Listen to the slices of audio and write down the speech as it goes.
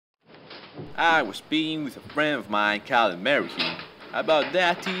I was speaking with a friend of mine called American about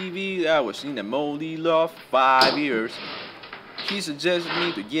that TV that was in a moldy loft for 5 years. He suggested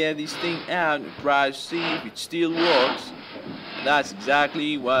me to get this thing out and try to see if it still works. And that's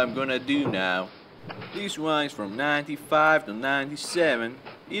exactly what I'm gonna do now. This one is from 95 to 97.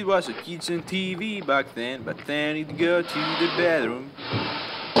 It was a kitchen TV back then, but then it got to the bedroom.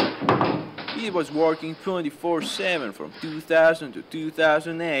 It was working 24/7 from 2000 to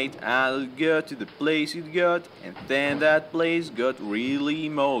 2008 and it got to the place it got, and then that place got really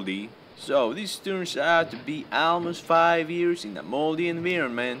moldy. So this turns out to be almost 5 years in a moldy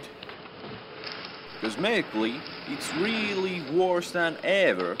environment. Cosmetically, it's really worse than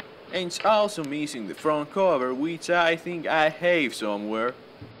ever, and it's also missing the front cover, which I think I have somewhere.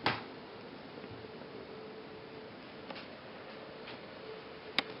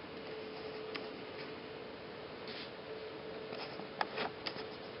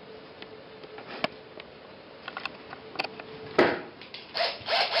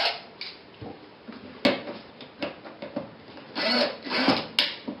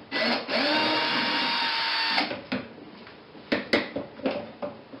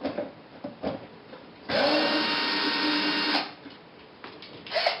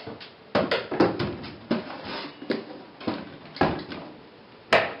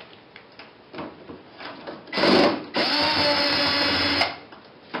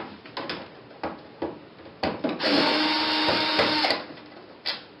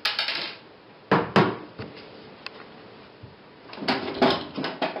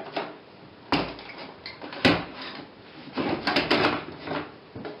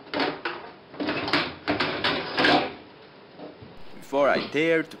 Before I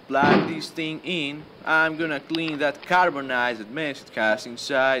dare to plug this thing in, I'm gonna clean that carbonized mess it has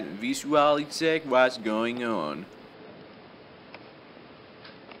inside and visually check what's going on.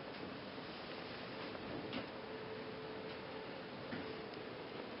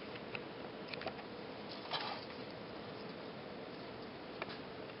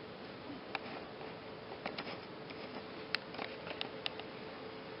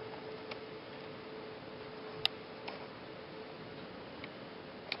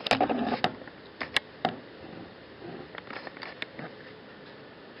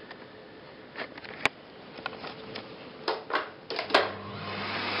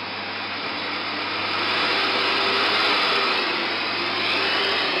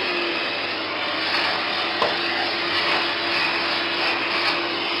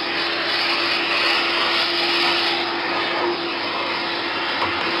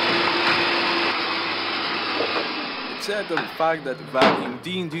 Except of the fact that the vacuum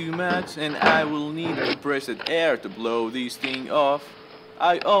didn't do much and I will need compressed air to blow this thing off.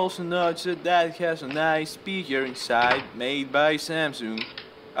 I also noticed that it has a nice speaker inside made by Samsung,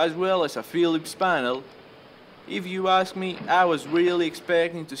 as well as a Philips panel. If you ask me, I was really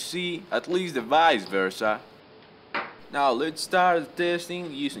expecting to see at least the vice versa. Now let's start the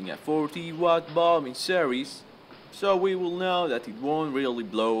testing using a 40-watt bulb in series, so we will know that it won't really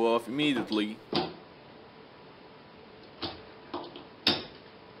blow off immediately.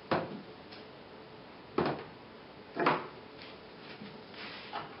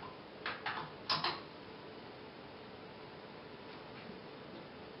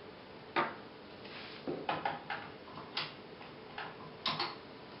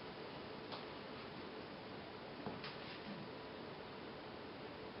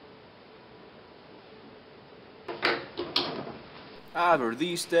 After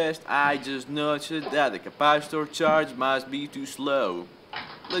this test, I just noticed that the capacitor charge must be too slow.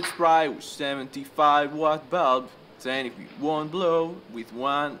 Let's try with 75-watt bulb, then if it won't blow, with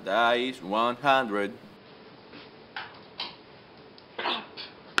one that is 100.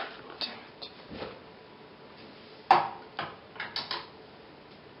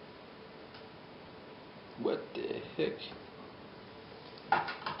 What the heck?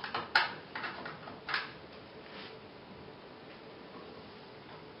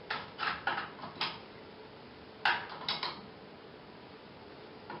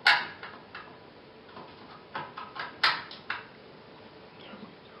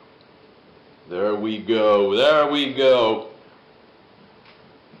 There we go, there we go.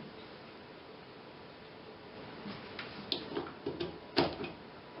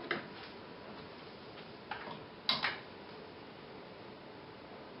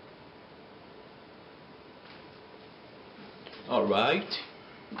 All right.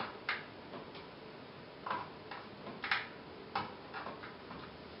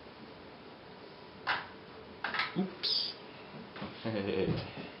 Oops.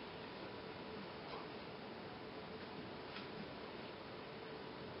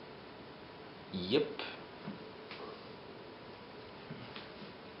 Yep.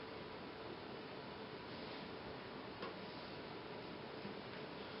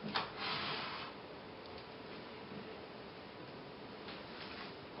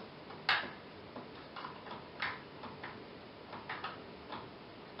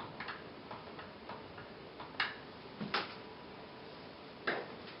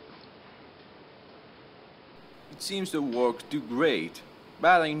 It seems to work too great,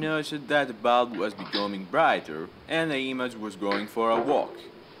 but I noticed that the bulb was becoming brighter and the image was going for a walk,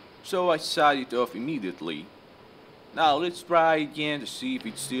 so I shut it off immediately. Now let's try again to see if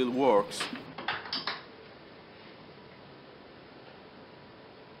it still works.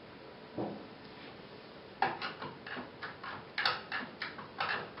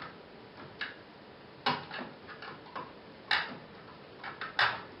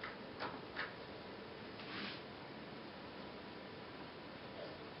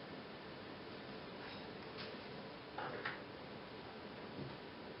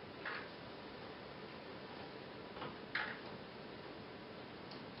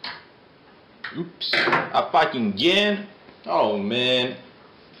 Oops. I fucking again? Oh man.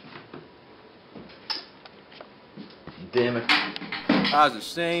 Damn it. As the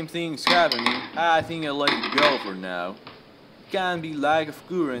same thing's happening, I think I'll let it go for now. It can be lack of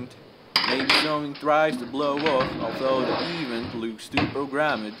current. Maybe something tries to blow off, although the event looks too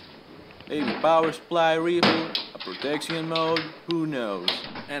programmed. Maybe power supply refill, a protection mode, who knows.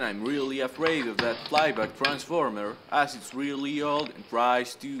 And I'm really afraid of that flyback transformer, as it's really old and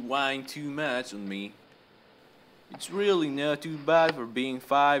tries to whine too much on me. It's really not too bad for being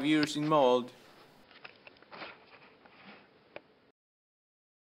 5 years in mold.